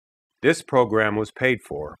This program was paid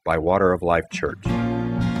for by Water of Life Church.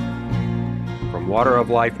 From Water of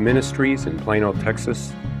Life Ministries in Plano,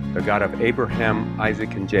 Texas, the God of Abraham,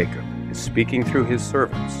 Isaac, and Jacob is speaking through his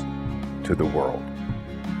servants to the world.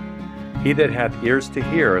 He that hath ears to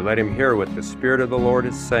hear, let him hear what the Spirit of the Lord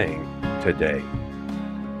is saying today.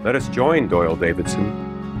 Let us join Doyle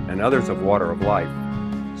Davidson and others of Water of Life,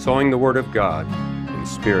 sowing the Word of God in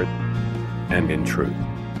spirit and in truth.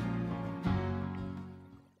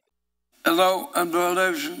 Hello, I'm Doyle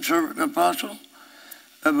Davidson, servant and apostle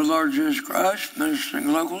of the Lord Jesus Christ,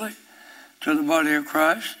 ministering locally to the body of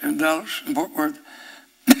Christ in Dallas and Fort Worth,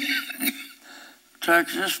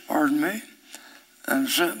 Texas, and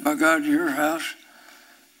sent by God to your house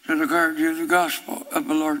to declare to you the gospel of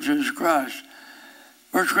the Lord Jesus Christ.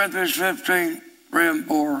 1 Corinthians 15, 3 and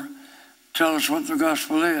 4 tell us what the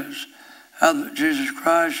gospel is. How that Jesus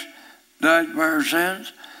Christ died for our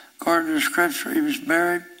sins. According to the Scripture, he was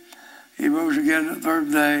buried. He rose again the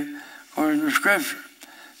third day, according to the Scripture.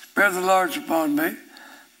 The Spirit of the Lord is upon me.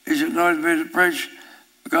 He's anointed me to preach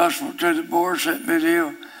the gospel to the poor, sent me to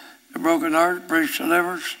heal the brokenhearted, preach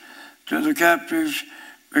deliverance to the captives,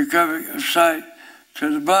 recovering of sight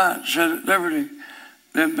to the blind, set at liberty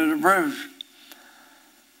them that are bruised.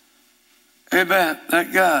 Amen.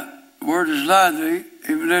 Thank God. The word is nigh thee,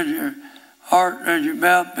 even in your heart and your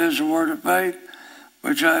mouth is the word of faith,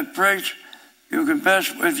 which I preach. You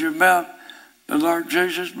confess with your mouth the Lord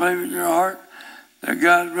Jesus, believe in your heart that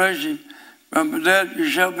God raised him from the dead. You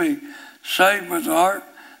shall be saved with the heart,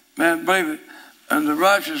 man believe it, and the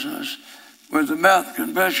righteousness with the mouth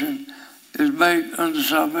confession is made unto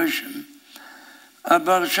salvation. I'm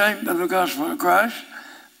not ashamed of the gospel of Christ.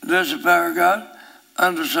 It is the power of God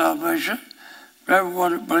unto salvation for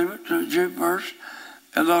everyone that believeth, to the Jew first,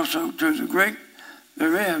 and also to the Greek.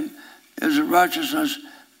 Therein is the righteousness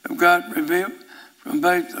of God revealed from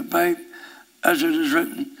faith to faith, as it is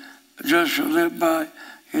written, the just shall live by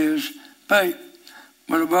his faith.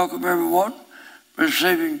 I want to welcome everyone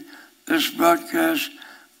receiving this broadcast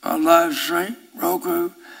on live stream,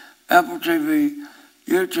 Roku, Apple TV,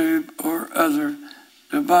 YouTube, or other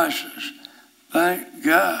devices. Thank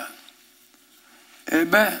God.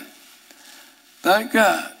 Amen. Thank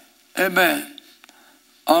God. Amen.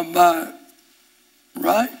 On my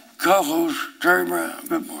right, co-host Terre Brown.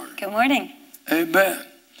 Good morning. Good morning. Amen.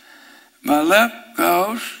 My left,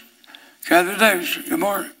 co-host Kathie Davidson. Good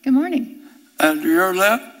morning. Good morning. And to your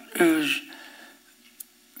left is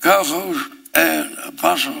co-host and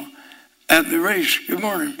apostle Anthony Reece. Good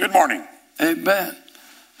morning. Good morning. Amen.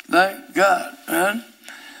 Thank God. And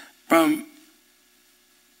from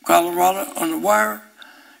Colorado on the wire,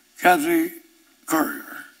 Kathie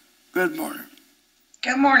Courier. Good morning.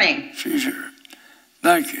 Good morning. She's here.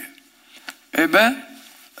 Thank you. Amen.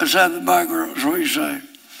 Let's have the Mai Girls. What do you say?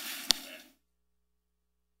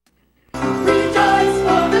 Rejoice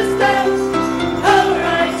for the steps of a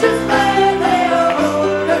righteous man. They are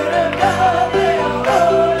ordered of God. They are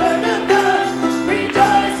ordered of God.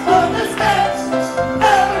 Rejoice for the steps of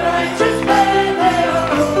a righteous man. They are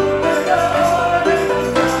ordered of God.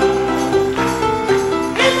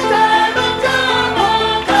 It's time of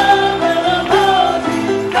trouble. God will uphold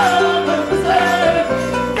you. God will preserve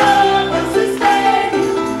you. God will sustain you.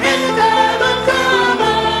 It's time of trouble.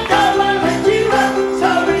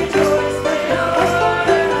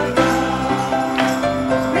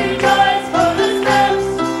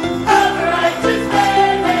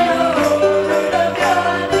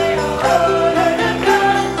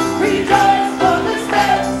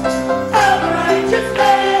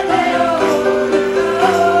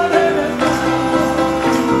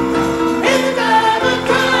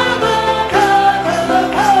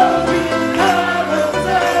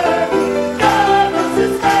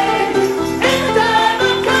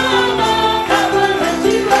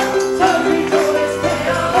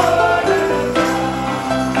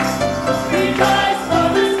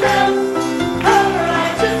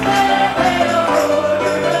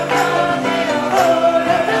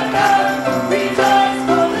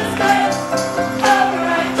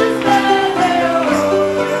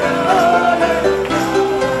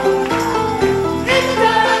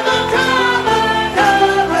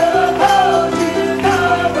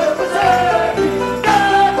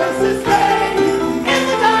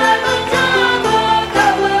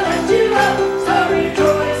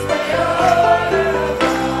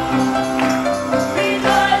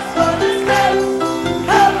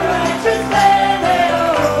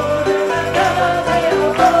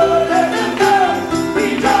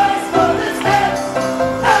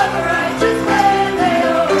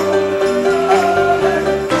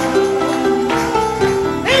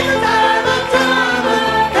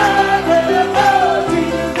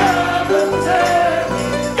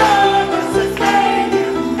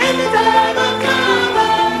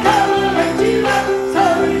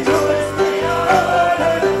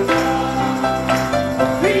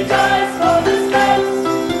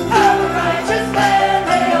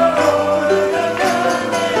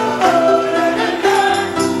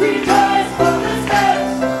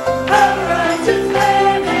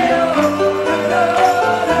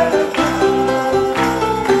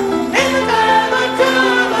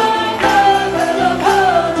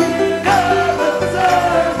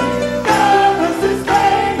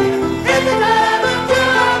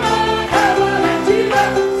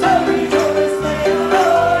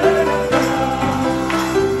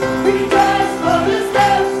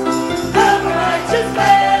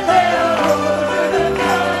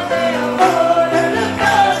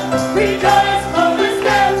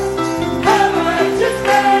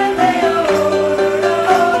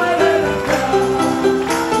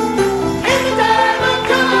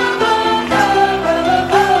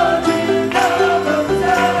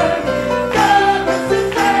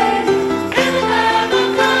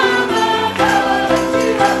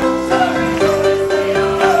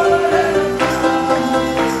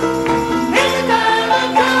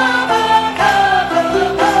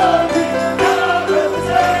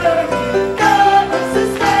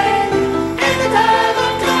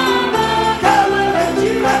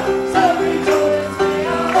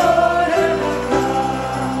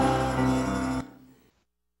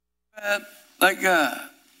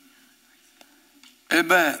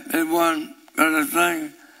 Amen. Anyone got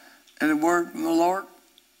anything, any word from the Lord?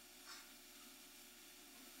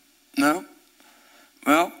 No?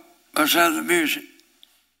 Well, let's have the music.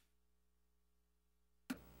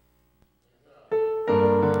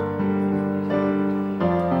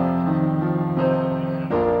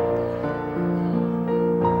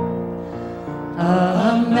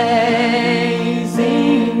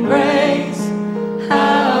 Amazing grace,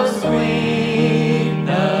 how sweet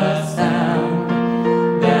the sound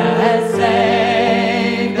that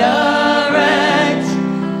saved a wretch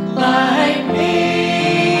like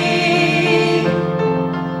me.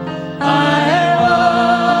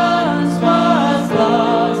 I once was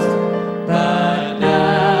lost, but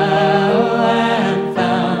now am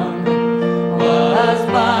found, was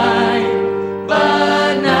blind,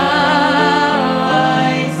 but now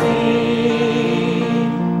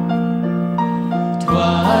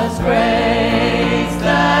grace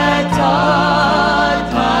that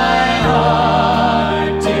taught my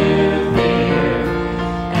heart to fear,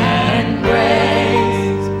 and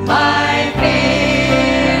grace my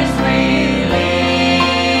fears relieved.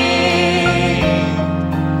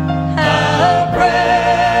 How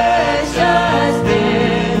precious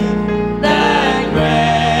did that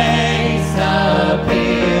grace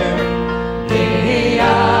appear the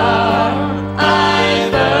hour I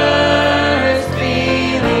first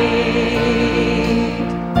believed.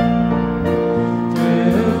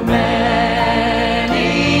 Through many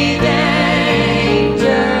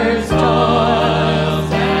dangers,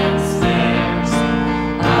 toils, and snares,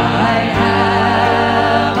 I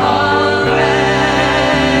have already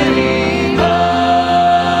gone.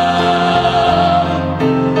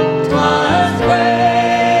 'Twas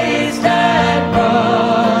grace that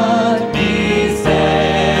brought me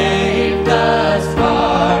safe thus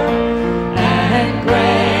far, and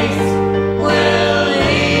grace will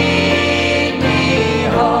lead me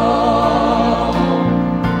home.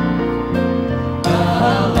 The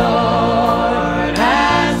Lord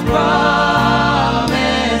has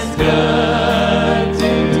promised good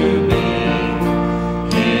to me.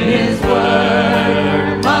 His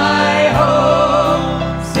word my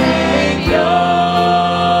hope secures.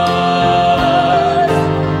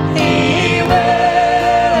 He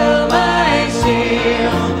will my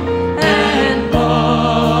shield and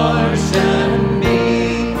portion be,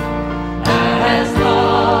 as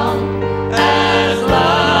long as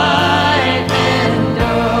life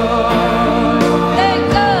endures. Thank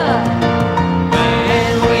God.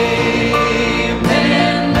 When we've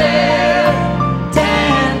been there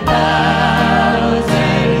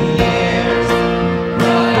 10,000 years,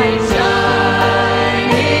 bright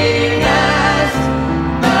shining as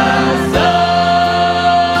the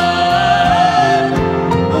sun,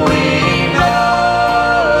 we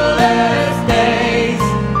know there's days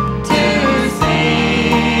to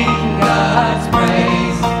sing God's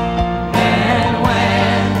praise, and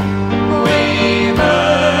when we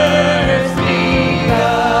first begun.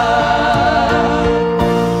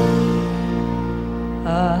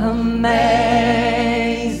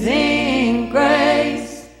 Amazing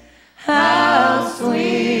grace, how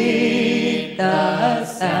sweet the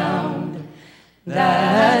sound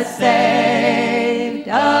that saved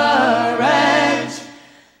a wretch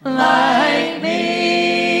like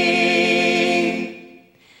me.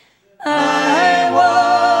 I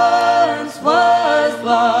once was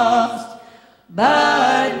lost,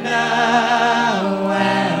 but now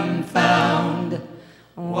am found,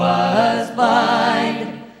 was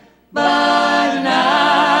blind, but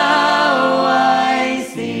now I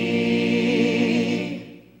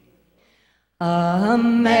see.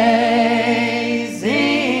 Amazing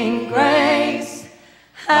grace,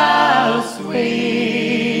 how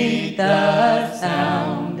sweet the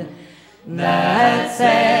sound that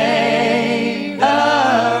saved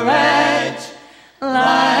a wretch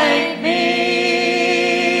like me.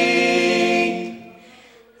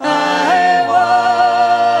 I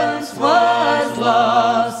once was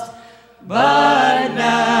lost, but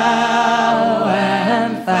now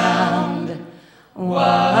am found,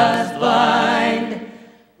 was blind,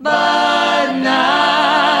 but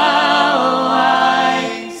now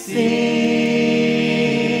I see.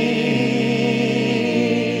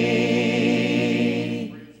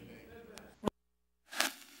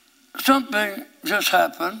 Something just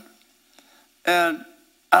happened, and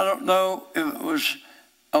I don't know if it was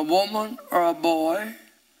a woman or a boy,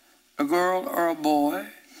 a girl or a boy,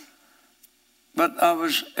 but I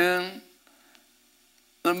was in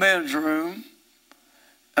the men's room,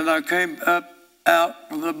 and I came out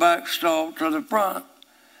from the back stall to the front,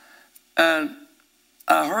 and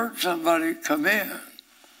I heard somebody come in,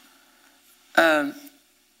 and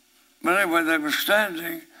But anyway, they were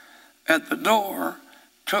standing at the door,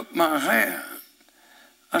 took my hand.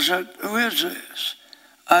 I said, "Who is this?"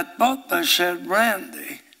 I thought they said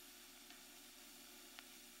Randy.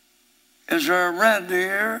 Is there a Randy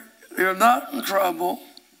here? You're not in trouble.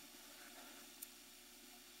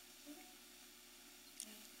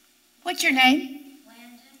 What's your name?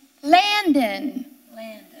 Landon.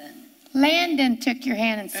 Landon took your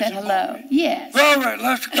hand and said hello. Yes. All right,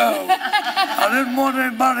 let's go. I didn't want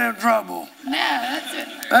anybody in trouble. No, that's it.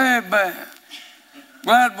 Amen.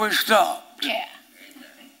 Glad we stopped. Yeah.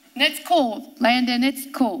 And it's cool, Landon. It's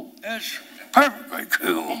cool. It's perfectly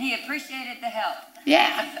cool. And he appreciated the help.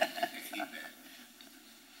 Yeah.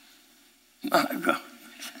 My God.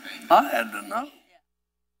 I had to know.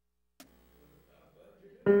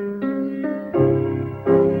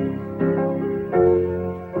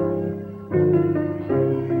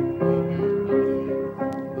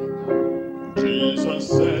 Jesus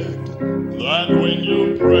said that when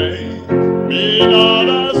you pray, be not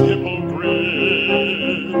as hypocrites,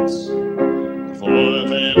 for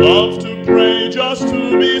they love to pray just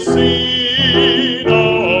to be seen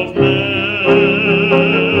of men.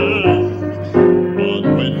 But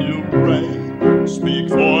when you pray, speak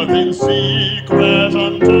forth in secret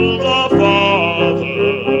unto the Father,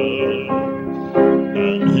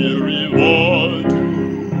 and He'll reward you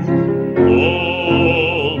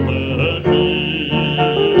openly.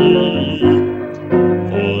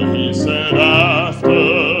 For He said, after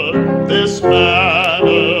this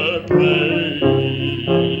manner pray,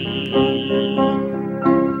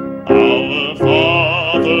 Our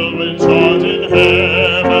Father which art in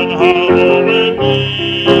heaven, hallowed be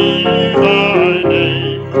thy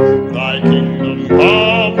name. Thy kingdom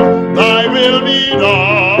come, thy will be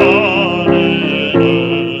done in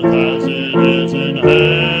earth as it is in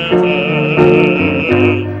heaven.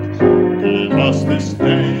 Give us this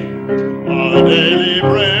day our daily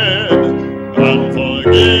bread, and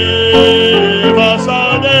forgive us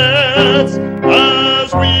our debts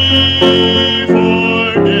as we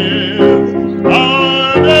forgive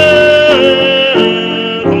our debtors.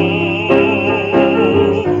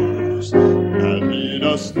 And lead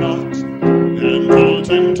us not into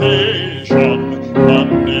temptation, but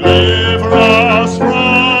deliver us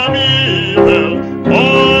from evil.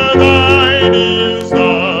 For thine is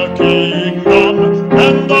the kingdom,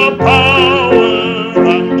 and the power,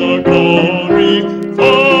 and the glory,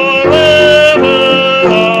 forever.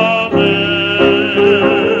 Amen.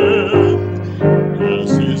 As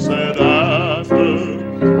He said, after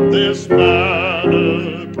this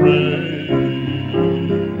manner pray.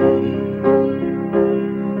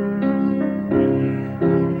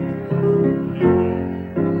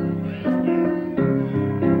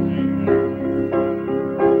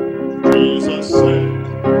 Jesus said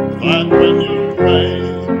that when you pray,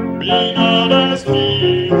 be not as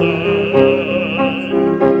heathen,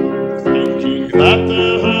 thinking that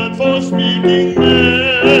they're heard for speaking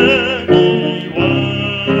many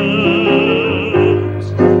words.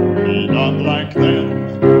 Be not like them,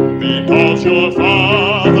 because your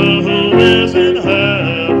Father who is in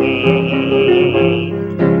heaven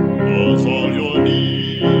knows all your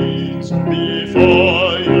needs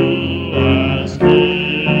before you ask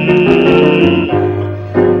Him.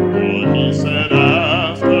 For He said,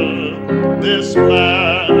 after this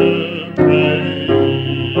manner pray.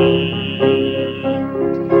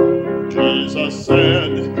 Jesus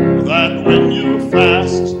said that when you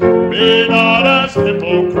fast, be not as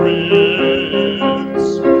hypocrites,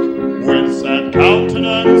 with sad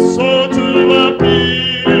countenance, so to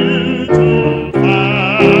appear to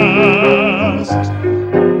fast.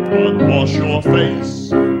 But wash your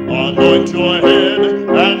face, anoint your head,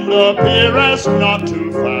 and appear as not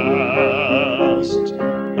to fast,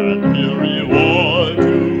 and He'll reward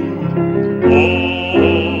you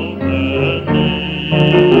openly.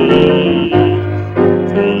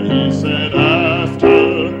 For He said, after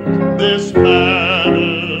this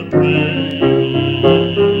manner pray.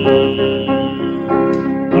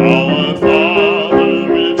 Our Father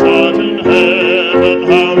which art in heaven,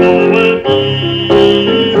 hallowed be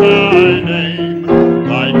thy name.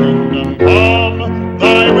 Thy kingdom come,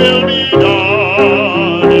 thy will be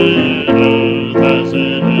done in earth as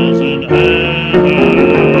it is in heaven.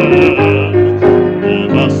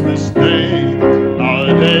 Give us this day our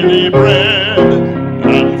daily bread,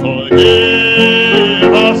 and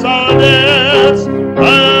forgive us our debts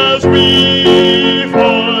as we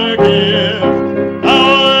forgive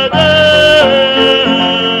our debtors.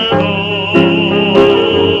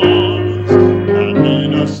 And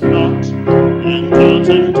lead us not into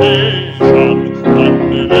temptation, but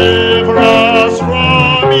deliver us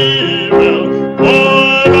from evil.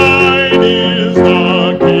 For thine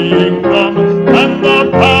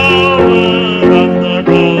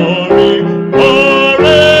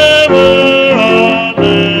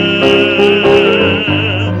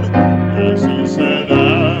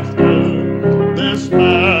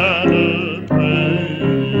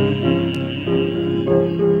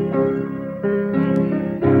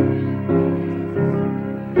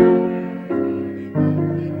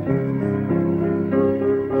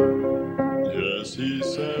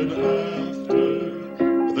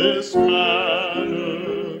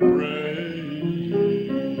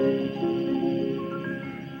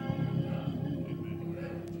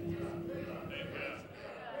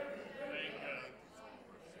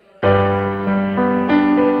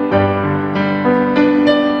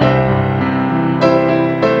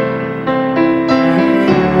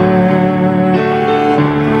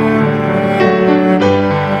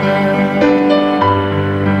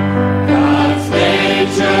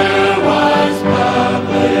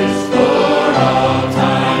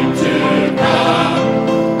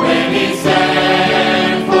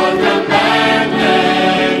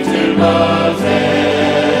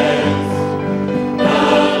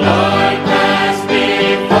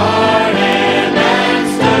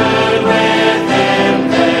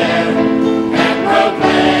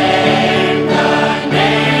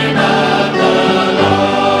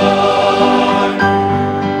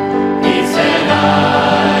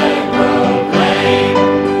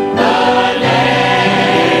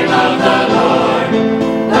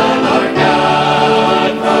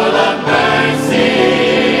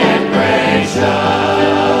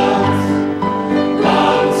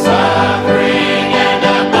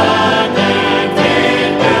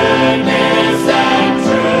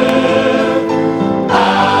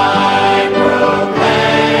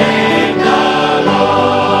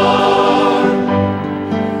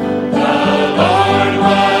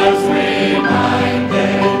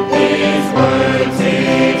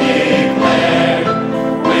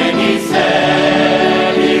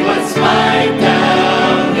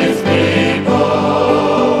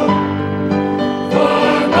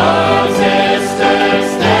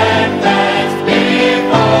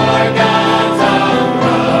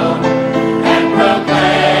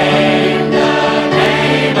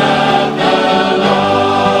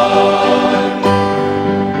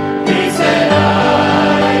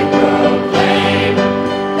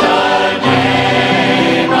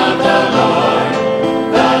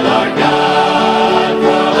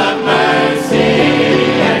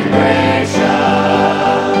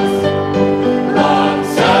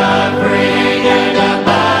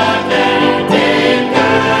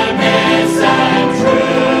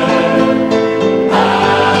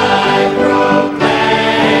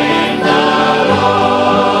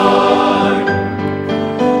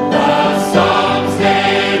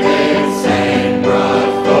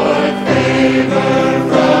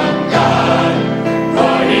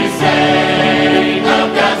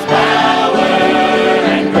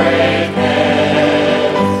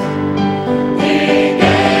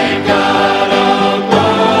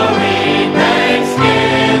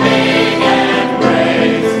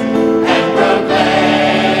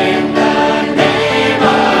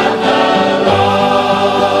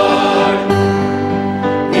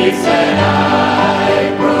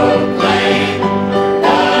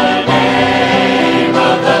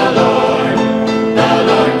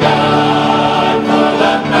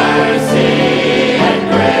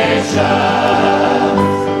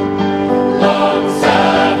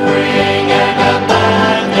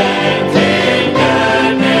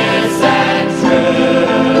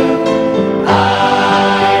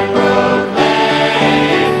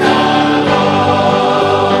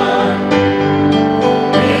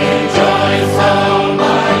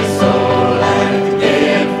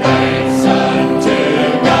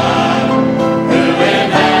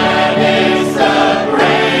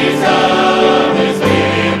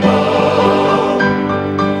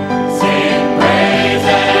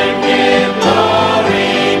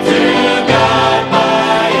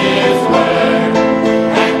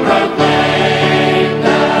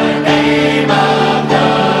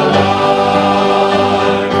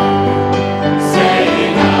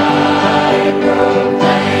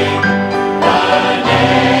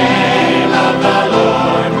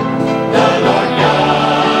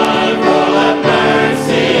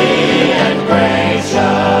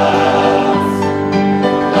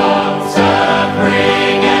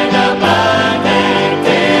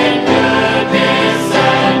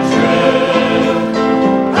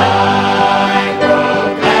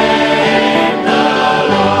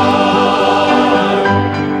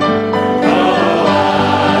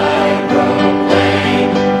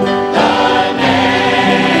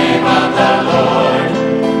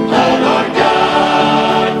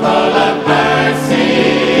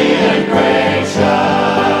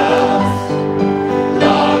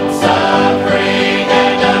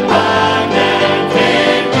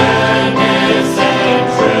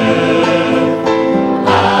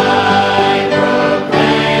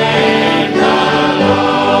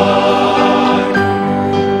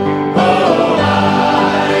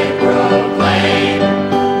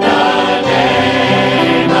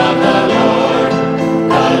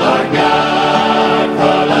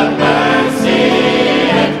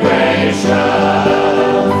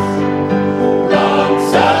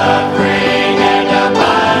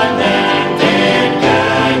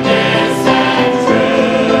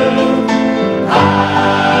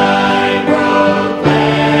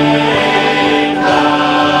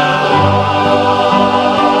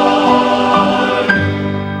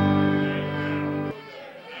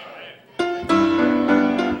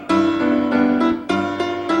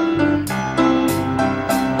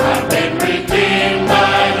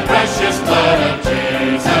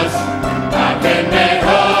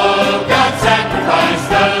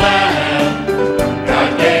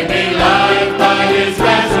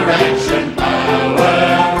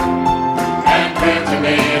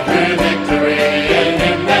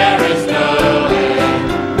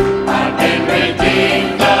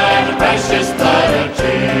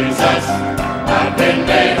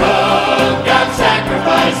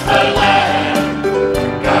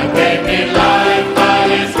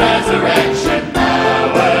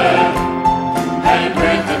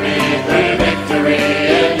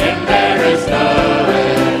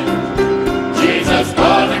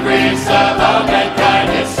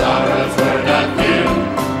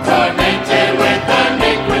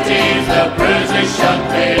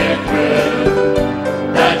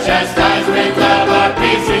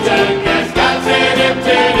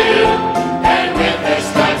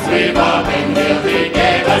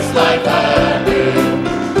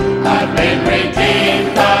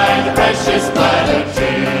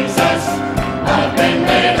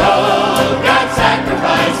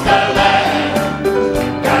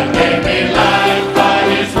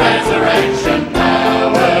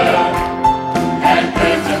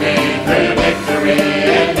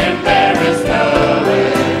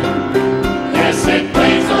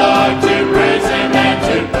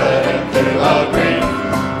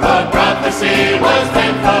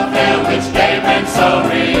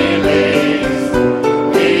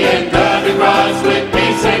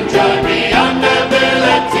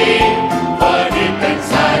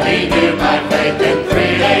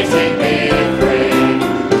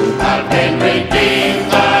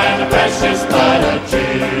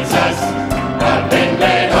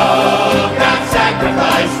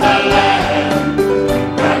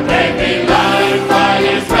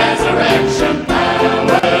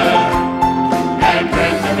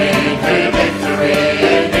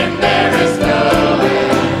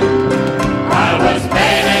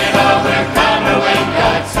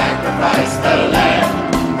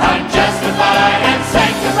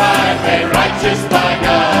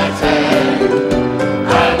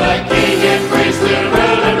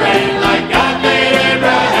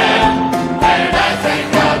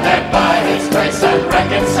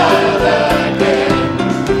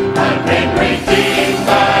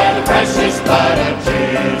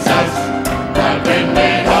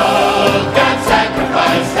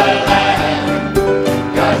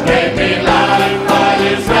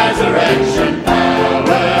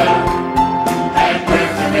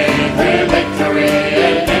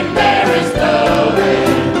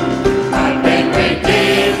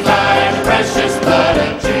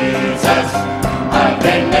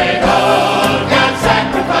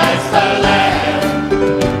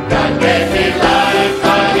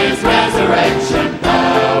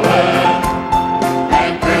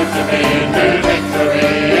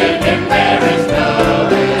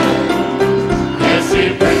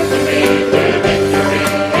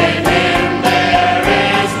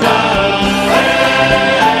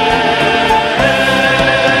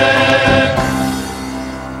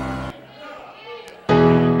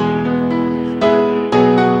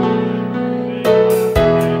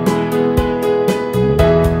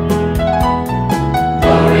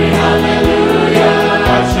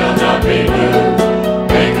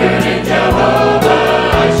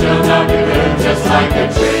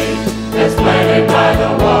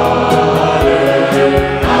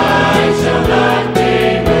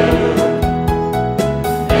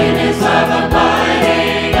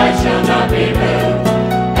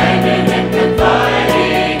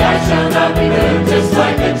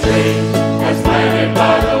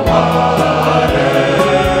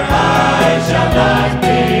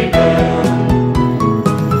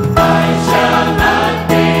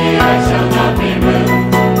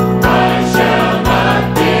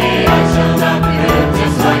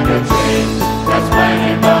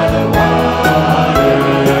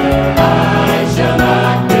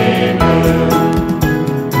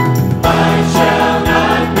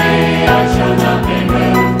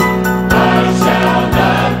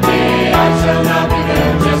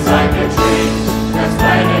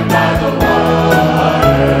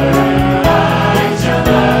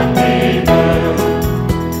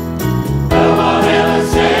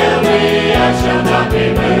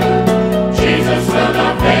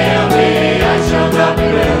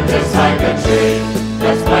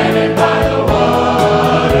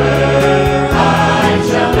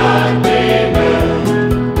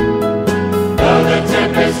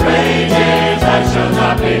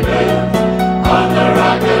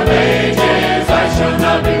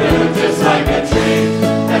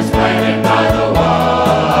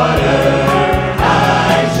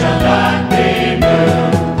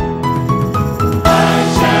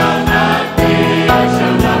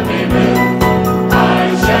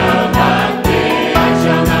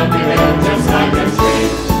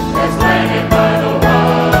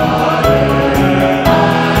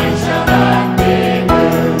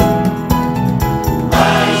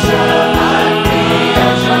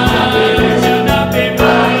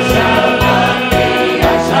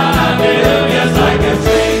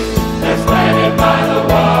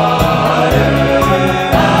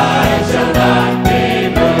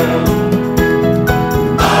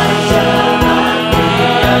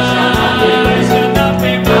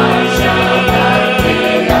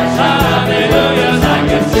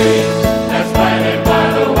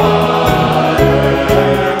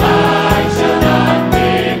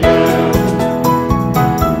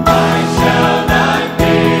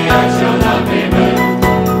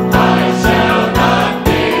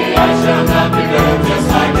You're the most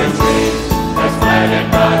high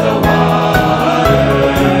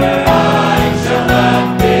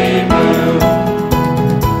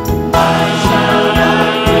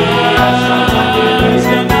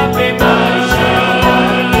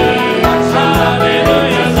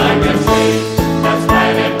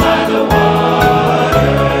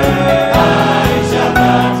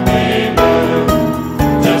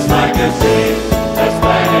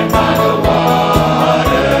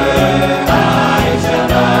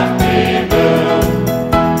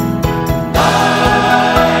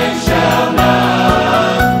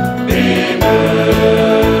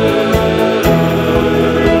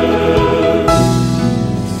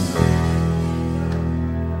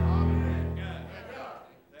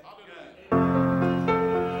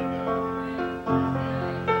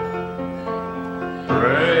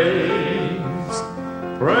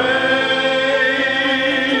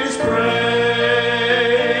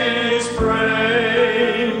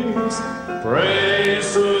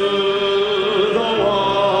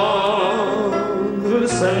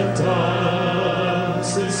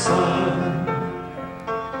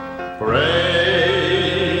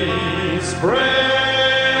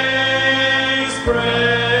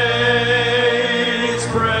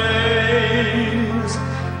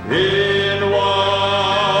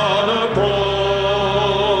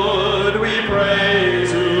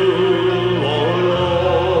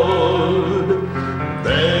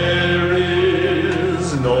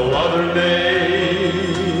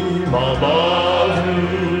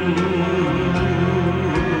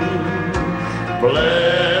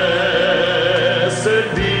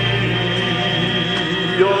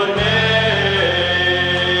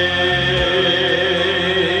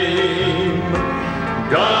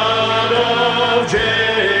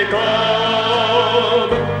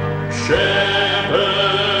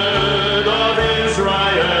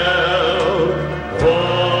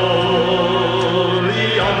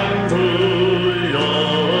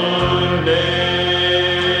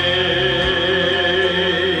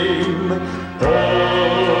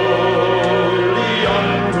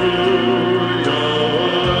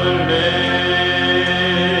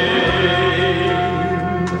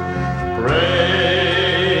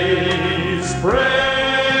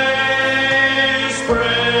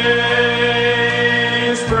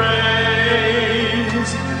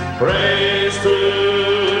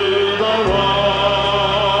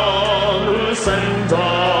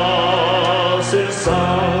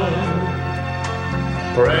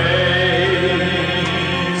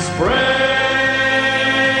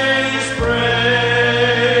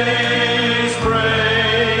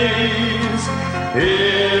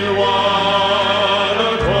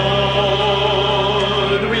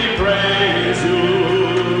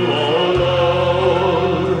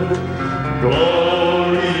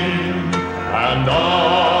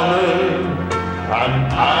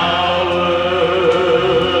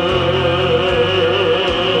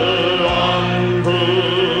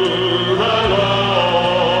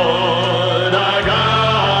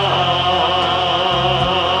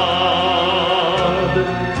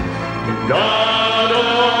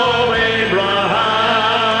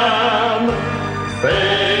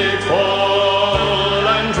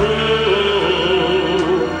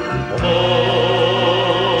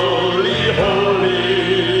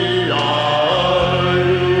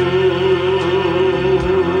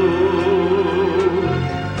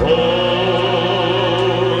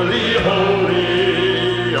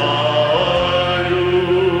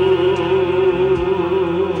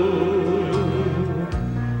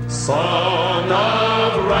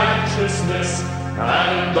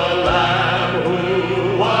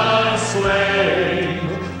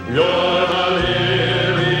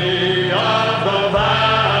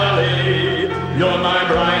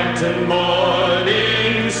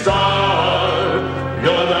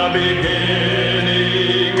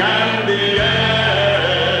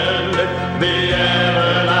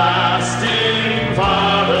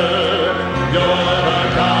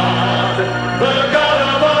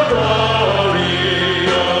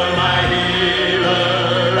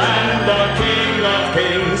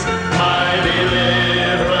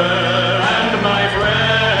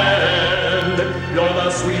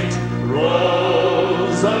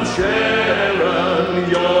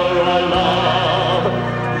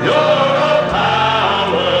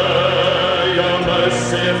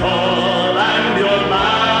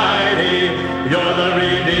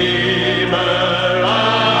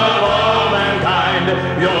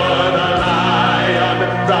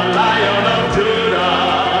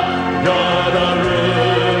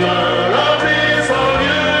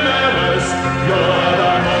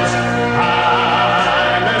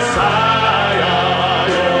Messiah.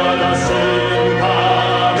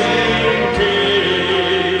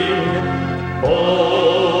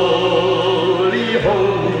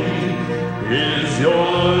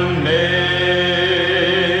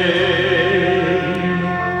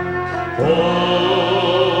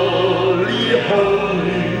 Holy,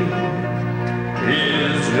 holy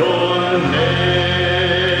is your name.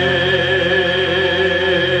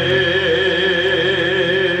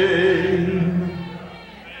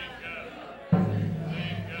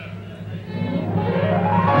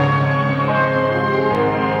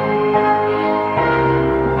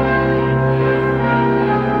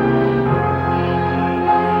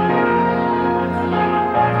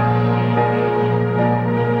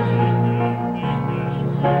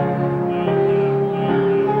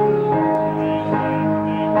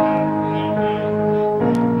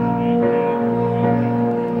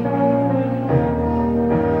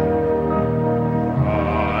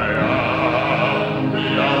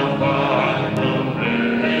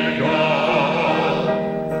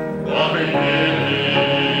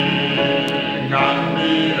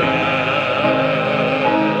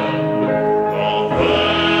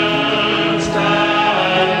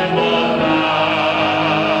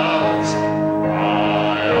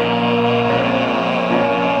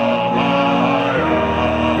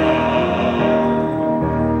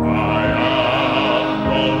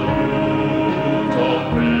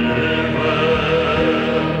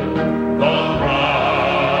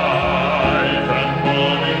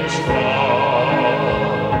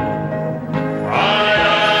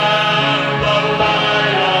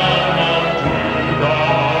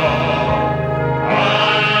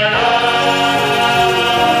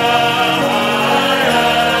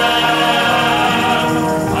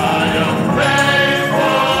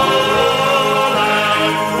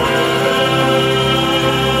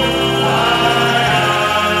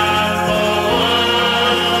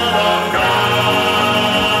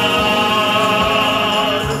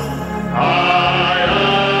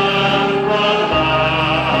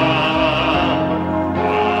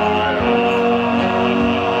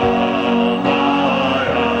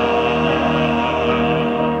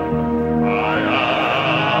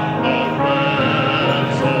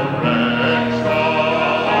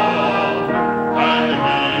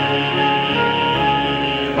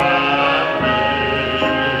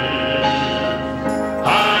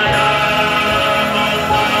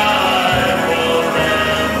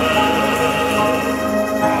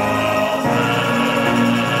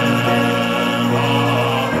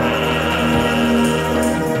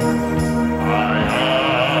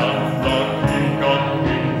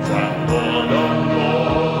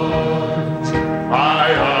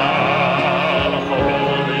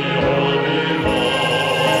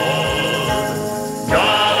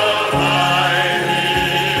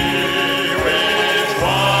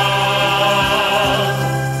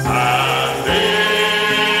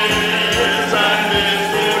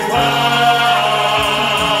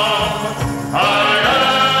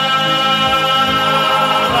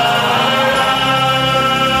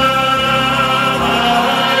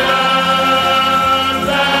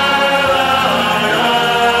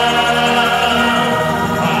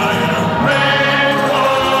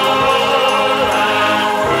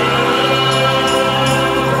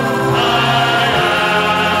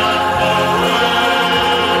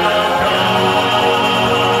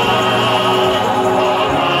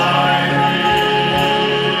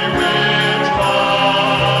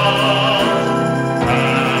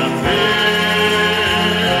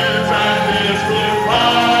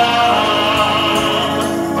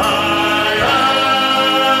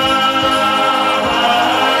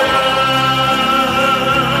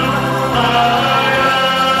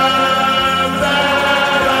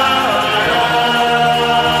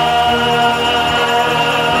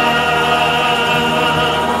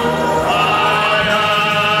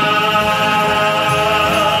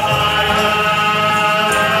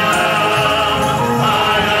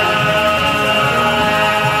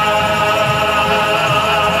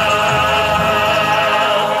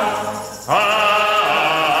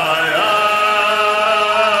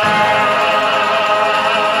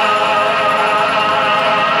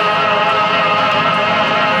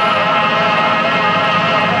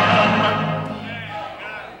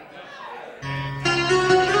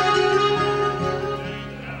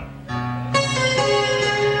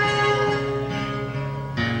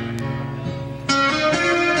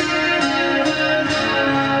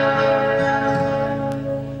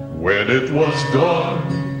 it was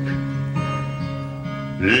dark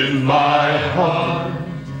in my heart.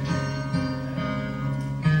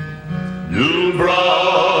 You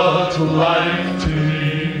brought light to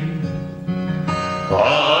me,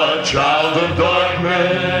 a child of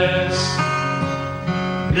darkness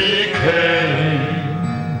became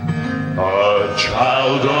a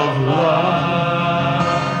child of light.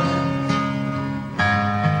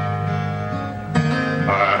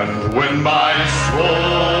 And And when my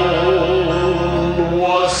soul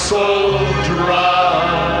was so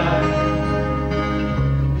dry,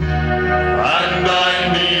 and I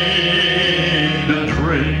need a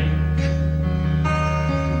drink,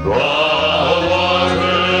 the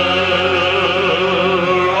water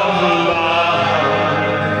of life,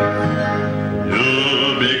 you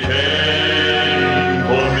became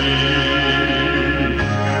for me.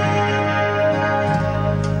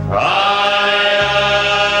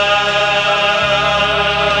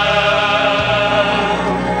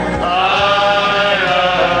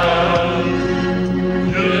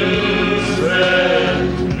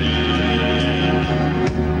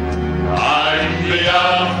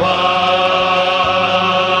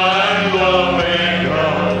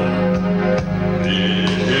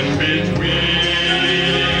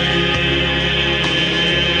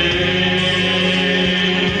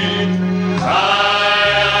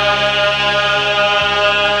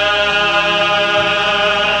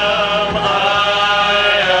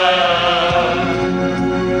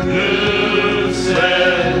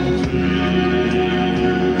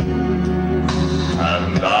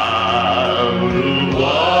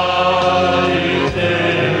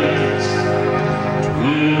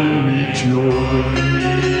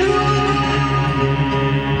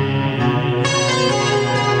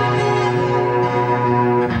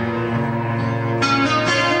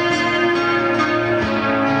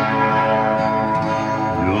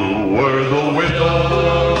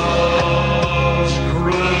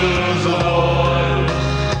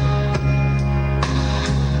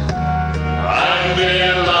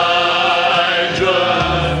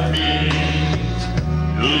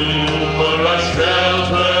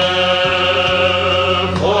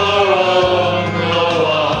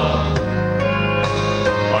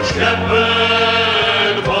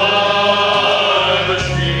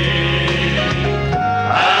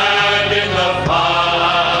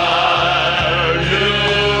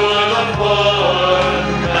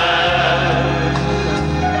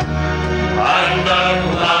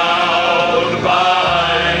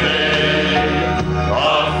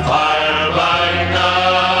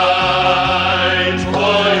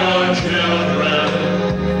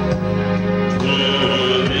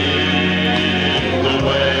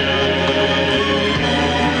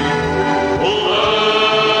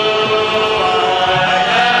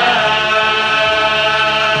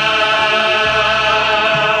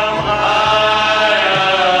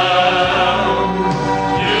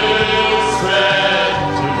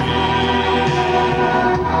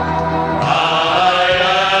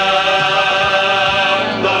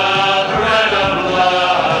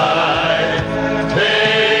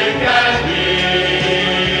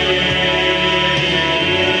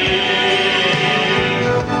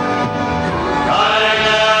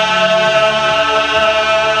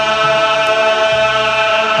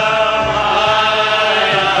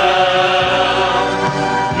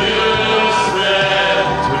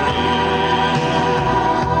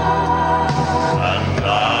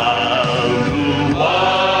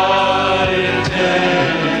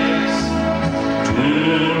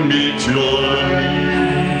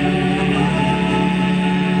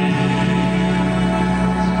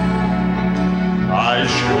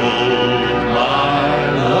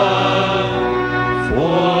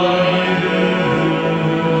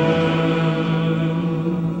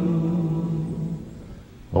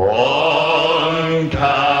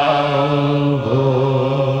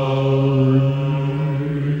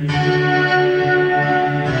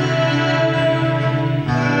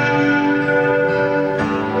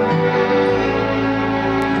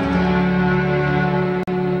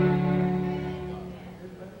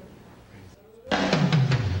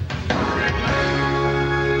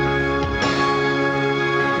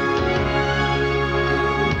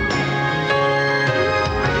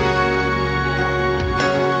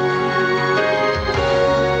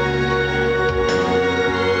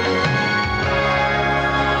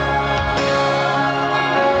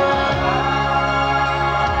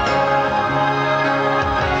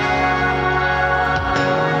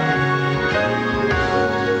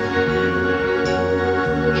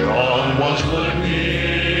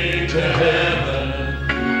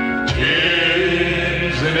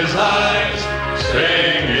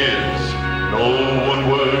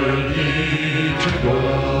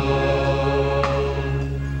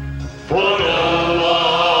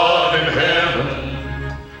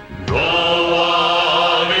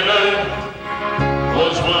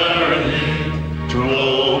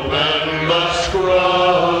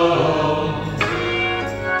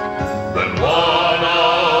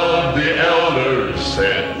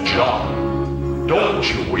 Said John, don't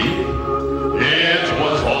you weep, it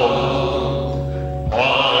was all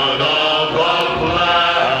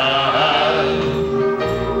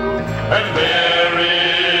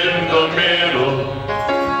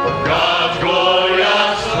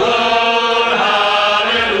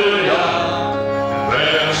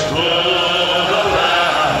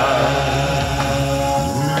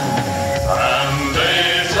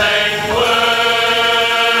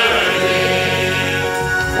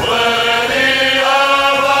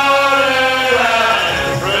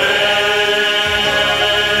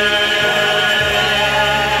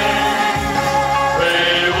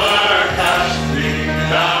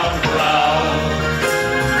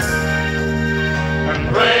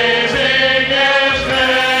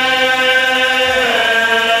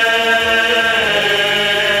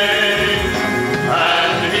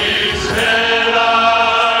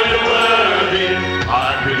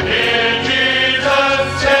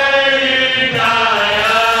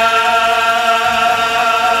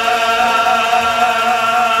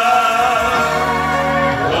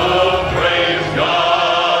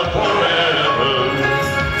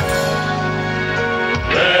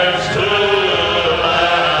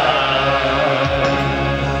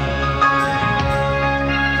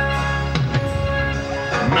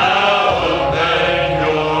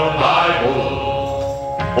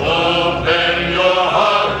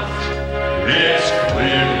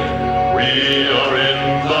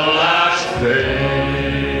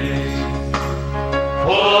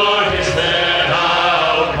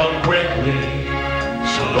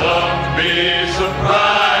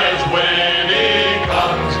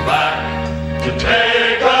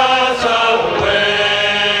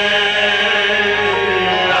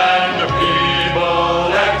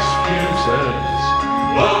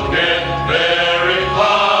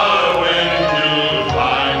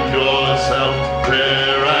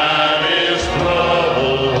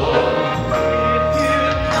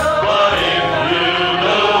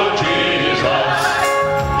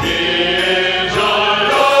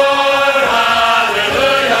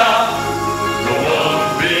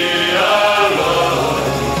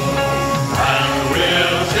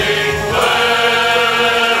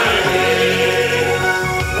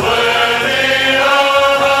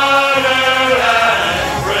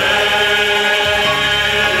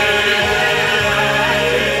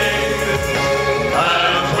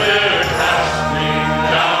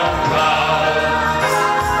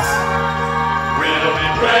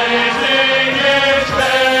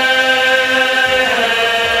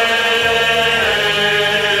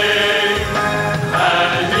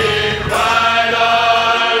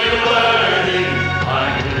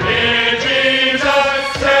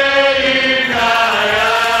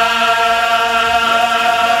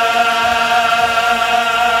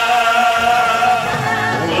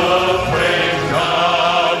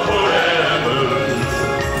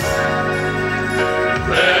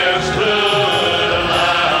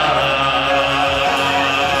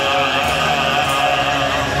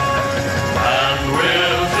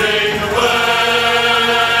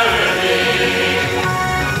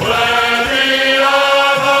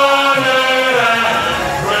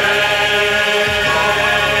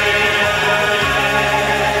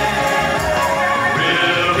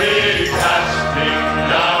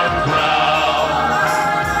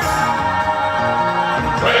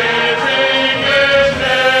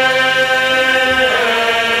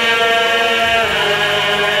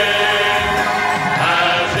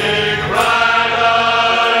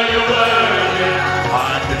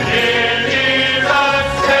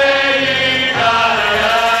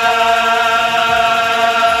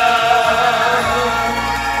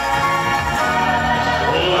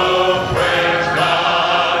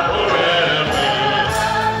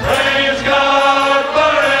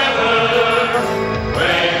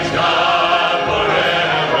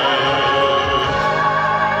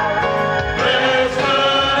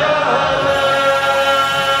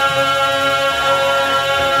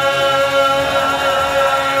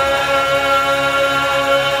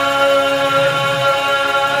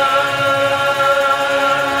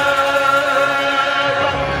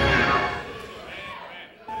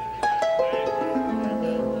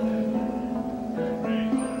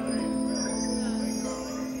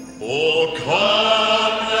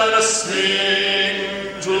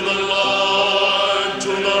sing to the Lord, to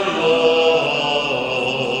the Lord.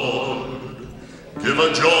 Give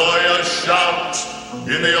a joyous shout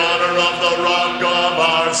in the honor of the rock of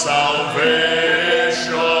our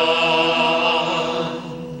salvation.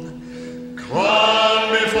 Come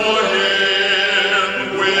before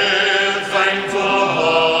him with thankful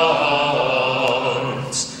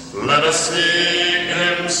hearts. Let us sing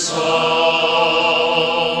him songs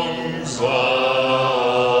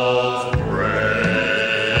of praise.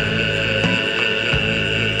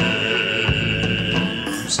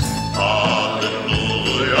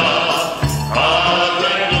 Hallelujah,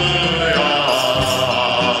 hallelujah,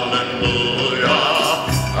 hallelujah,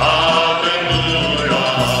 hallelujah,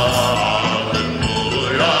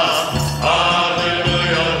 hallelujah,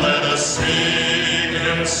 hallelujah. Let us sing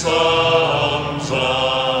him songs of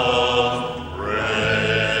praise.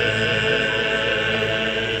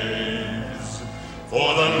 For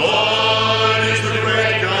the Lord is the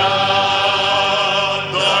great God,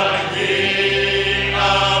 the King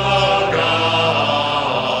of all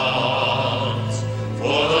gods.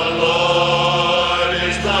 For the Lord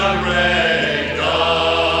is the great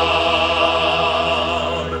God.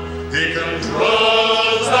 He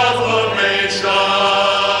controls the formation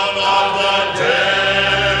of the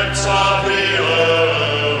depths of the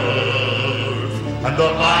earth, and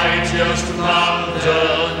the mightiest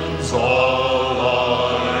mountains all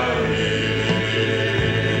are his.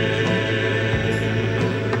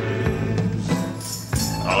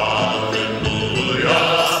 Hallelujah,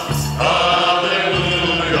 hallelujah,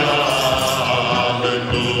 hallelujah,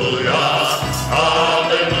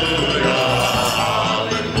 hallelujah,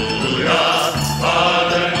 hallelujah,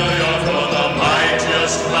 hallelujah. For the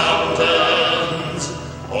mightiest mountains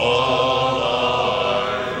all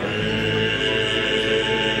are his.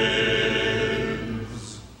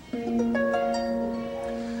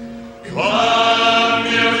 Come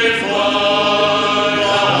near before the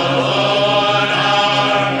Lord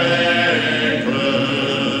our Maker,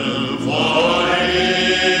 for he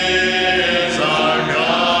is our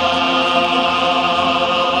God.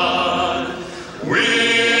 We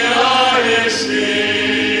are his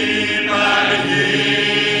sheep, and he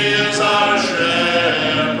is our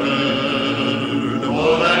shepherd.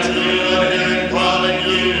 Oh, that you would hear him calling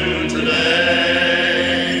you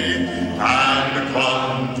today, and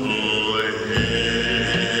come to him.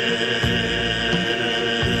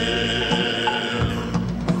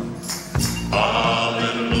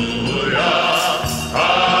 Hallelujah,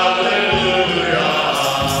 hallelujah,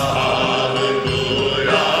 hallelujah,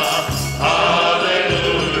 hallelujah,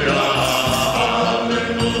 hallelujah,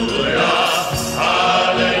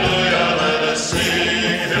 hallelujah. Let us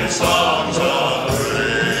sing him songs of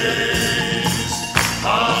praise.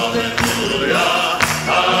 Hallelujah,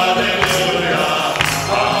 hallelujah,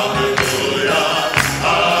 hallelujah,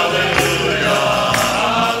 hallelujah,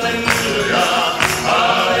 hallelujah,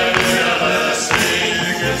 hallelujah. Let us sing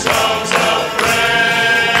him songs of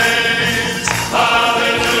praise.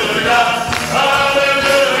 Hallelujah,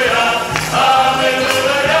 hallelujah,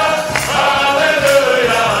 hallelujah,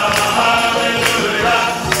 hallelujah, hallelujah,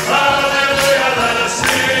 hallelujah. Let us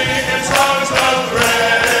sing him songs of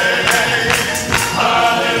praise.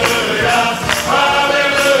 Hallelujah,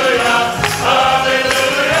 hallelujah,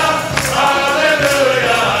 hallelujah, hallelujah,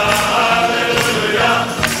 hallelujah,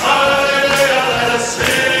 hallelujah. Let us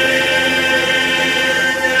sing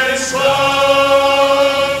his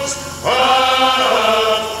songs of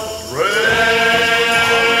praise.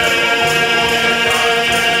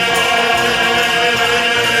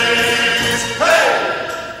 Hey!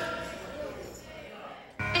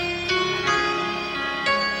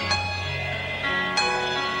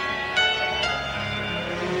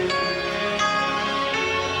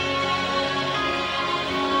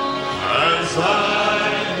 As I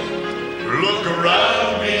look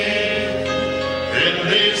around me in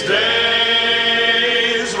these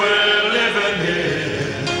days we're living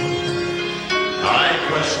in, I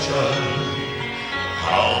question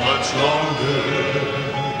how much longer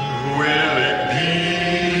will it be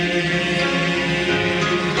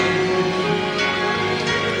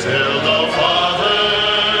till the Father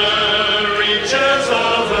reaches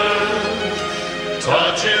over,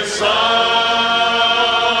 touches Son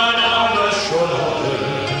on the shoulder,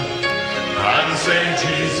 and say,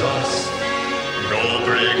 Jesus, go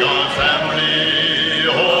bring our family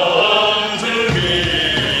home to me.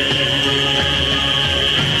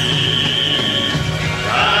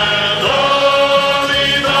 And only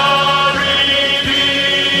the redeemed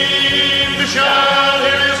shall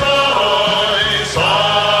hear his voice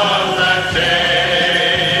on that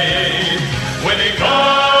day, when he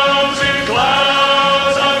comes in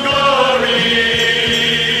clouds of glory.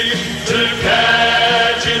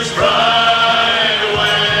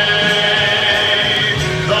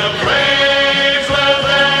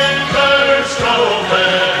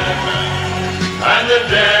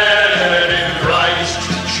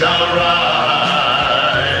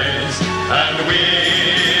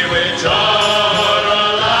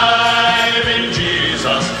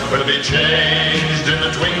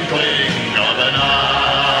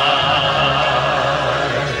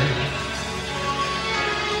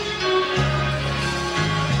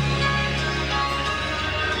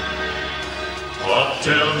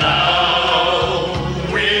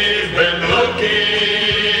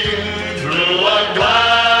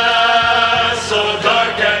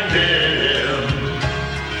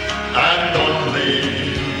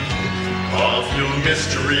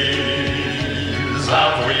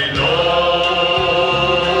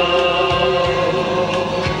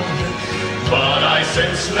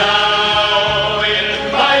 presence now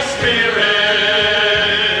in my spirit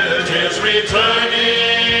is returning,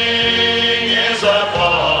 is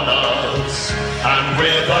upon us, and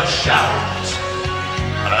with a shout,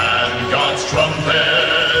 and God's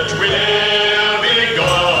trumpet will be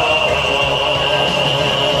gone.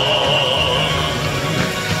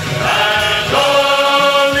 And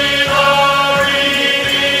only the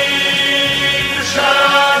redeemed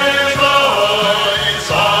shall his voice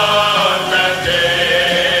on that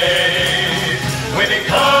day, when he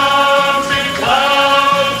comes in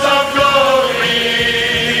clouds of glory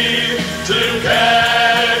to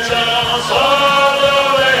catch us all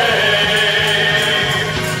away.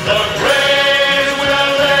 The graves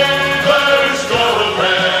will then burst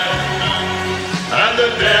open, and the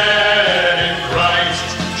dead in Christ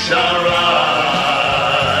shall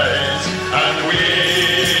rise, and we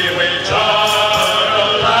which are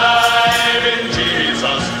alive in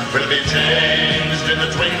Jesus will be changed in the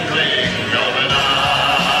twinkling of an eye.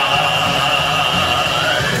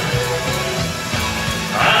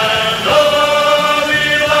 And only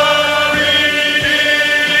the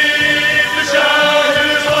redeemed shall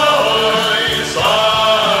his voice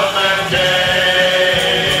on that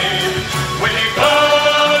day, when he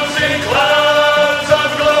comes in clouds of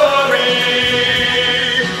glory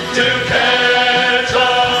to catch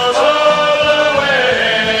us all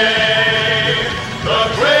away. The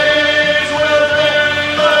graves will then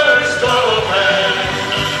burst open,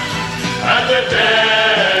 and the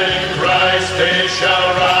dead in Christ they shall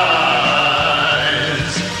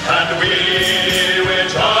rise, and we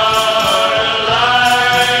which are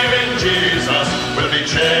alive in Jesus will be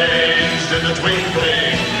changed in the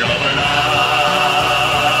twinkling of an eye.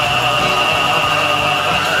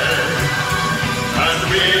 And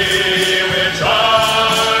we which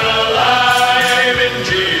are alive in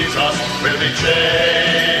Jesus will be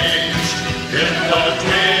changed in the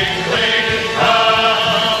twinkling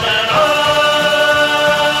of an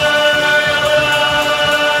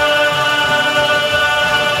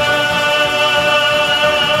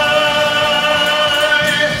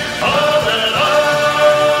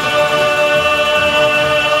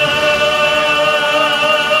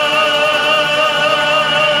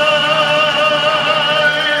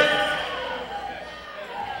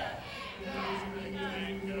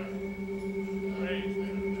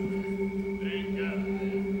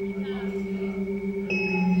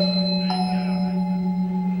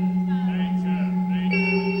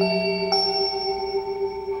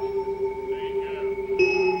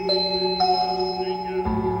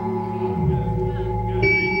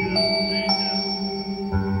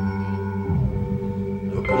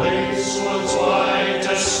The place was white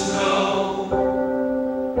as snow,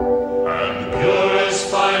 and pure as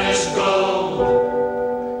finest gold.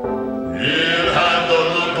 It had the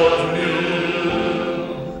look of new,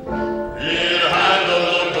 it had the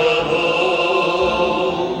look of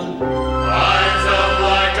old. I felt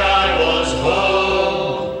like I was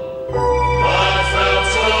home, but felt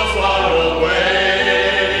so far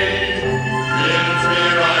away. In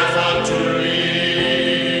fear I thought to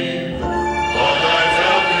leave, but I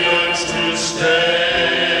felt the urge to stay.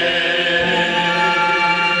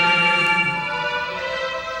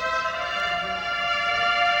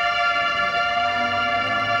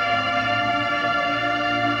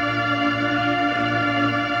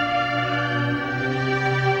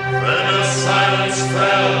 Then a silence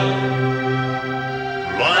fell,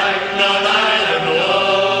 like none I had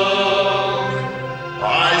known. I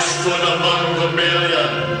stood among the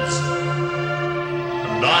millions,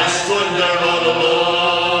 and I stood there all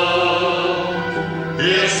alone.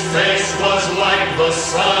 His face was like the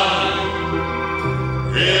sun,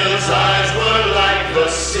 his eyes were like the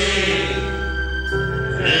sea,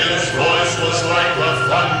 his voice was like the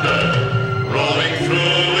thunder rolling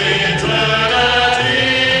through eternity.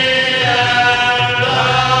 And I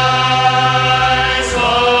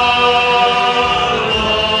saw the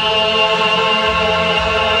Lord.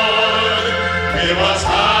 He was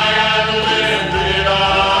high and lifted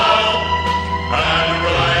up, and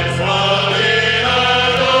rightfully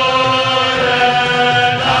adored,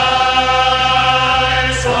 and I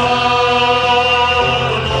saw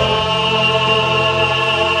the Lord.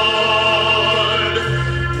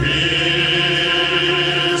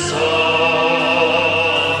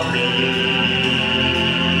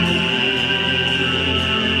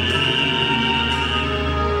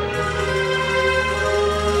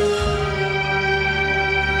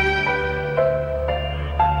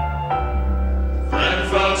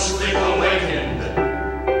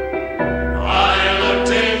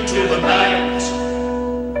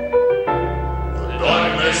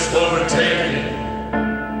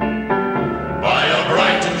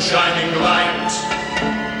 shining light.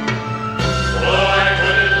 Oh, I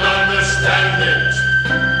couldn't understand it.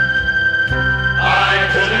 I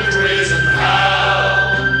couldn't reason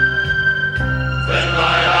how. Then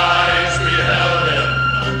my eyes beheld him,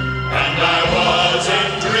 and I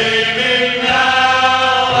wasn't dreaming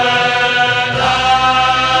now, and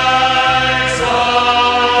I saw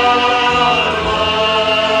the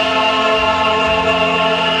Lord.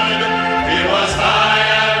 He was high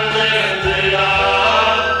and lifted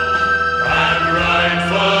up, and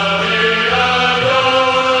rightfully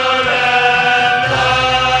adored, and I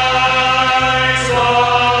saw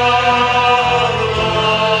the Lord.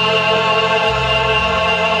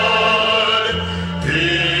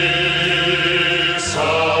 He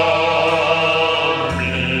saw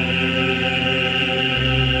me.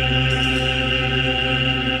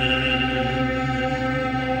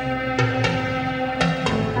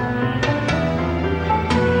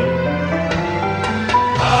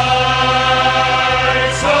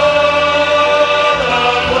 I saw the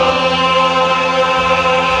Lord.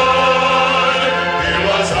 He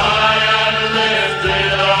was high and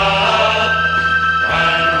lifted up,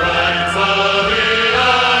 and rightfully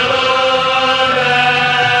adored,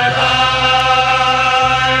 and I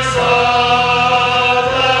saw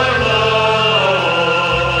the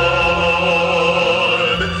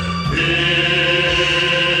Lord. He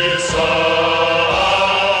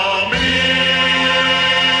saw me.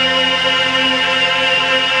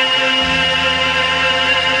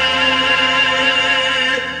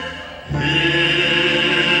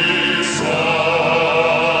 He saw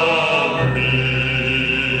me.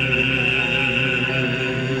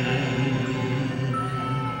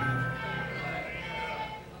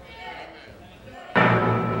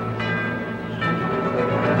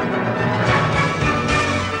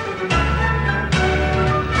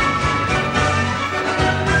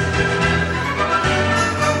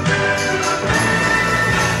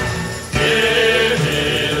 It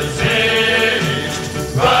is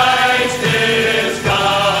finished. Christ is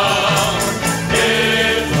come.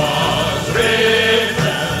 It was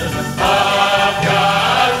written of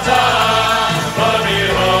God's Son. For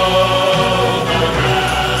behold, the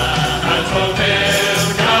Lamb has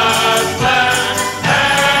fulfilled God's plan,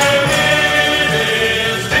 and it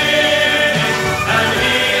is finished, and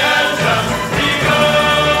He has just begun.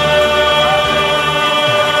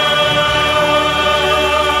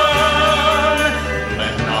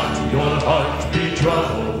 Let not your heart be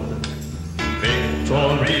troubled.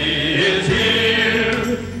 Victory is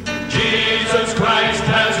here. Jesus Christ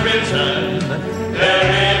has risen. There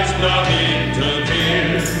is nothing to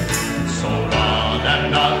fear. So run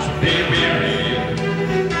and not be weary.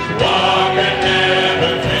 Walk and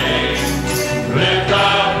never faint. Lift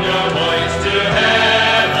up your voice to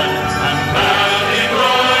heaven and proudly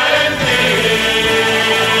roar and sing.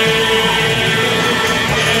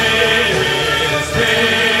 It is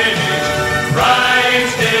finished.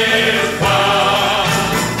 Christ is come.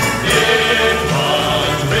 It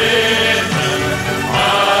was written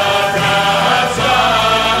of God's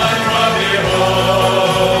Son. For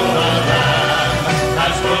behold, the Lamb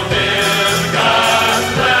has fulfilled God's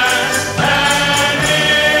plan, and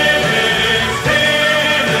it is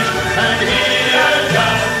finished, and He has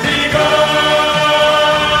just begun.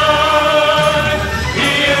 He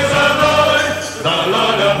is the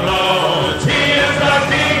Lord of lords. He is the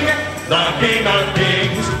King of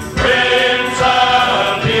kings, Prince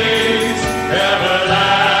of peace,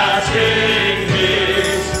 everlasting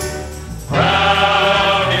peace.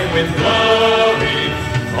 Crown Him with glory,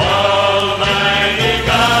 Almighty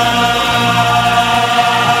God.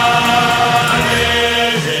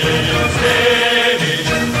 It is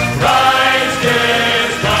finished. Christ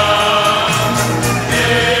is come.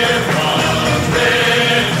 It was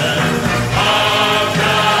written of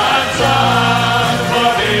God's Son. For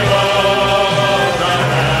behold, the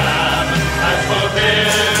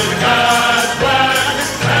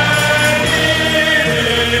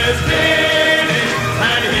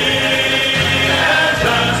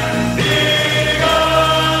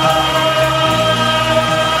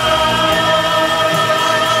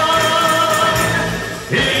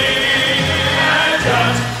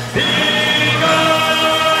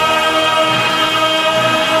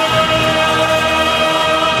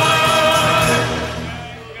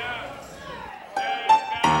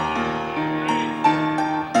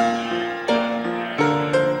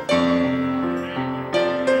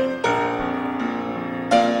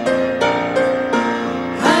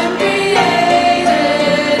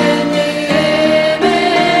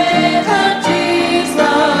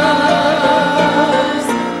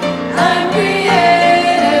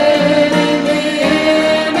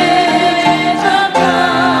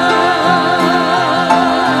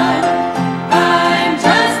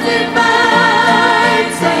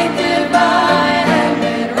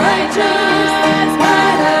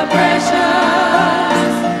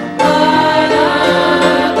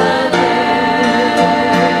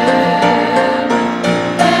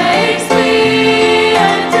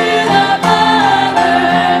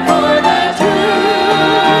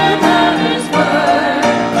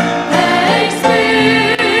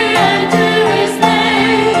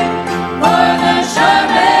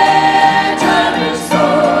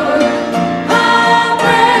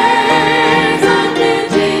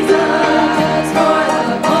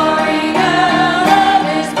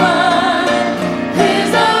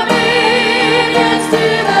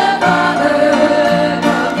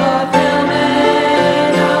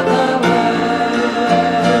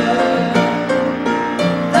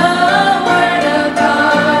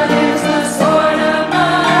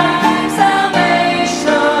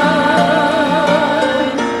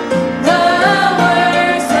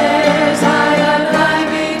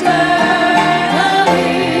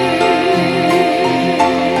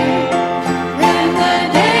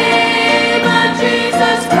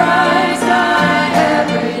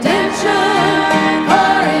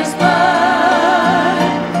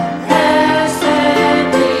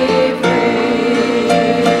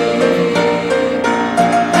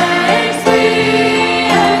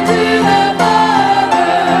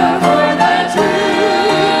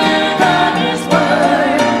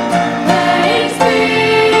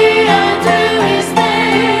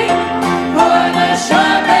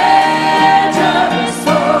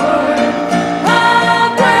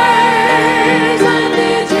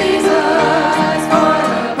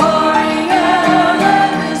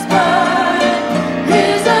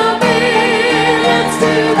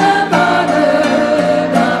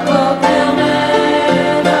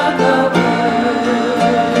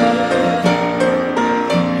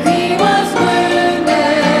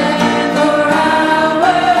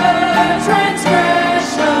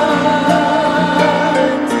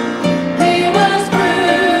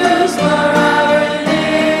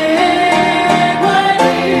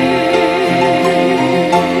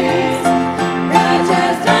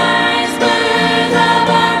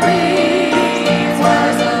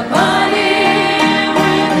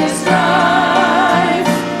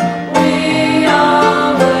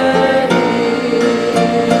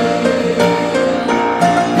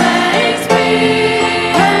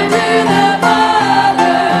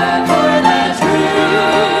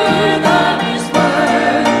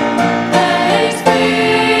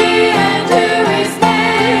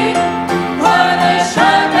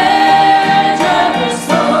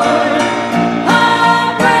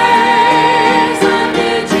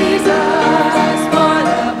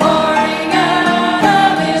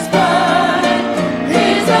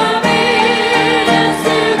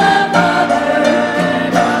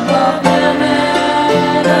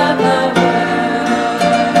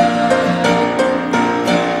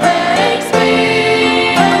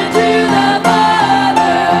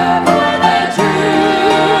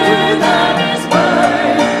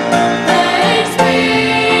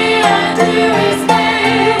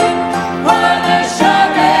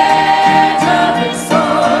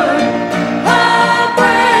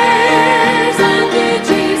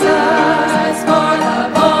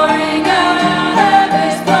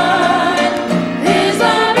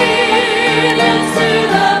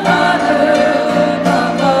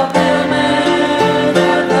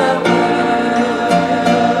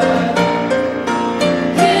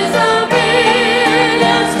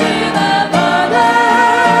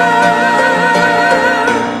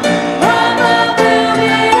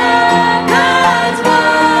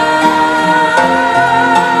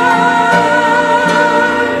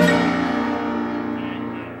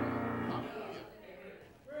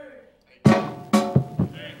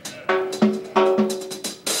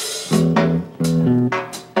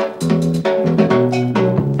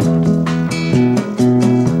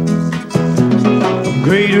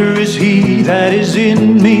Greater is he that is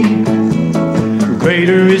in me.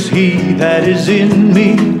 Greater is he that is in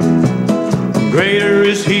me. Greater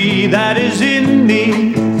is he that is in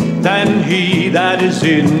me than he that is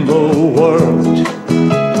in the world.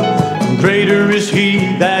 Greater is he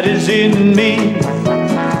that is in me.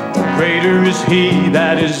 Greater is he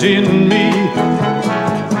that is in me.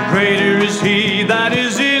 Greater is he that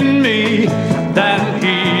is in me than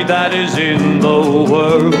he that is in the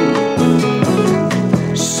world.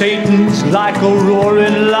 Satan's like a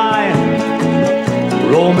roaring lion,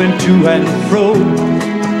 roaming to and fro,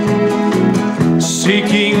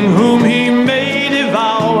 seeking whom he may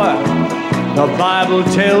devour. The Bible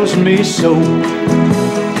tells me so.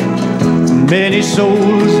 Many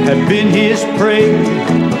souls have been his prey,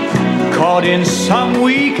 caught in some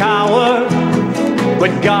weak hour.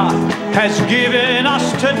 But God has given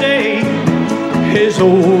us today his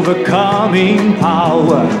overcoming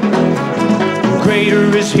power.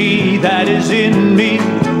 Greater is he that is in me.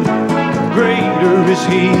 Greater is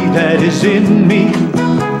he that is in me.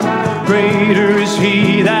 Greater is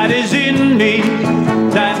he that is in me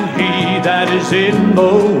than he that is in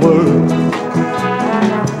the world.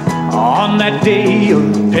 On that day of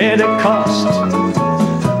Pentecost,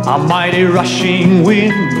 a mighty rushing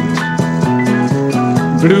wind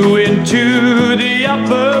blew into the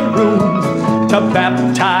upper room to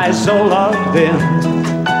baptize all of them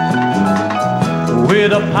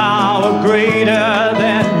with a power greater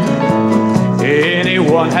than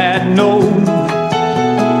anyone had known.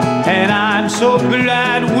 And I'm so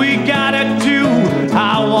glad we got it too.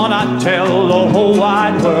 I wanna tell the whole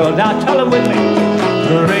wide world. Now tell them with me.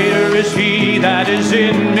 Greater is he that is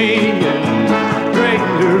in me.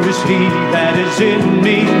 Greater is he that is in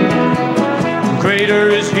me. Greater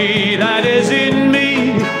is he that is in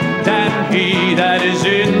me than he that is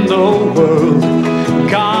in the world.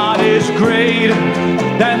 God is greater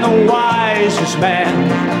than the wisest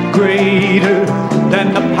man, greater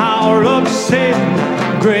than the power of sin,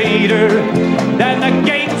 greater than the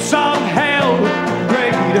gates of hell,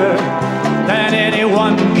 greater than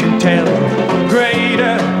anyone can tell,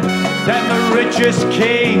 greater than the richest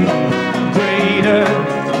king, greater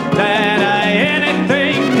than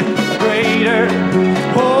anything, greater,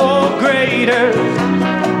 oh greater,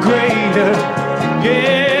 greater,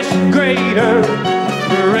 yes greater.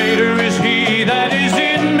 Greater is he that is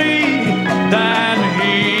in me than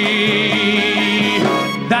he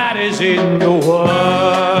that is in the world.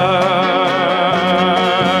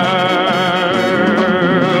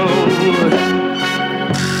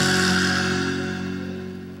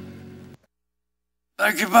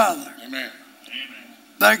 Thank you, Father. Amen.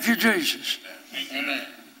 Thank you, Jesus. Amen.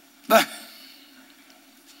 Thank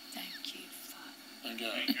Thank you, Father. Thank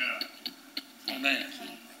God. Amen. Thank you,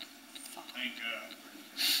 Father. Thank God.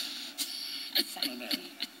 Thank you.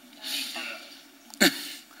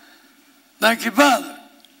 Thank you, Father.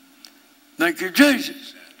 Thank you,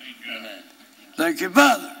 Jesus. Amen. Thank you,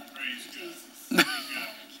 Father. Amen.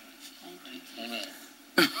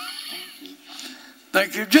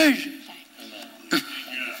 Thank you, Jesus.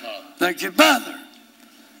 Thank you, Father.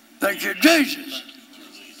 Thank you, Jesus.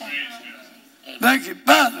 Thank you,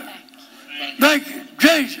 Father. Thank you,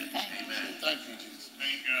 Jesus.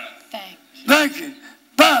 Thank Thank you. you,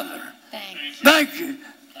 Father. Thank you. Thank you,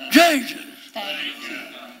 Jesus. Thank you.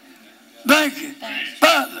 Thank you,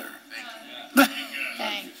 Father. Thank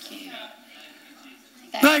you.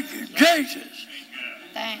 Thank you, Jesus.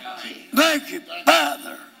 Thank you. Thank you,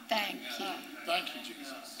 Father. Thank you. Thank you,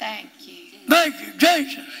 Jesus. Thank you. Thank you,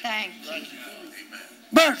 Jesus. Thank you.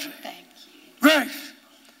 Mercy, Thank you. grace,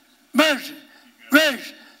 mercy,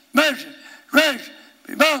 grace, mercy, grace,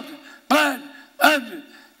 be multiplied unto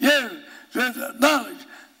you with the knowledge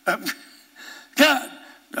of God,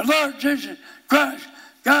 the Lord Jesus Christ.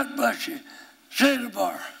 God bless you. See you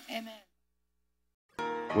tomorrow. Amen.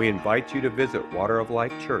 We invite you to visit Water of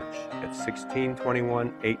Life Church at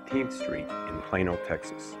 1621 18th Street in Plano,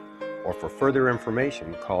 Texas. Or for further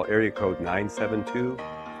information, call area code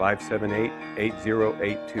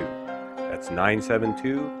 972-578-8082. That's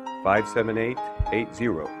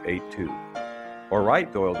 972-578-8082. Or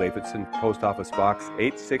write Doyle Davidson, Post Office Box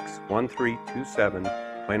 861327,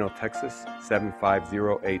 Plano, Texas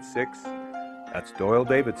 75086. That's Doyle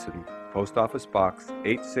Davidson, Post Office Box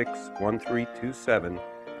 861327,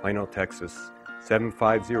 Plano, Texas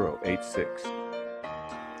 75086.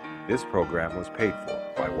 This program was paid for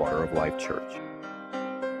by Water of Life Church.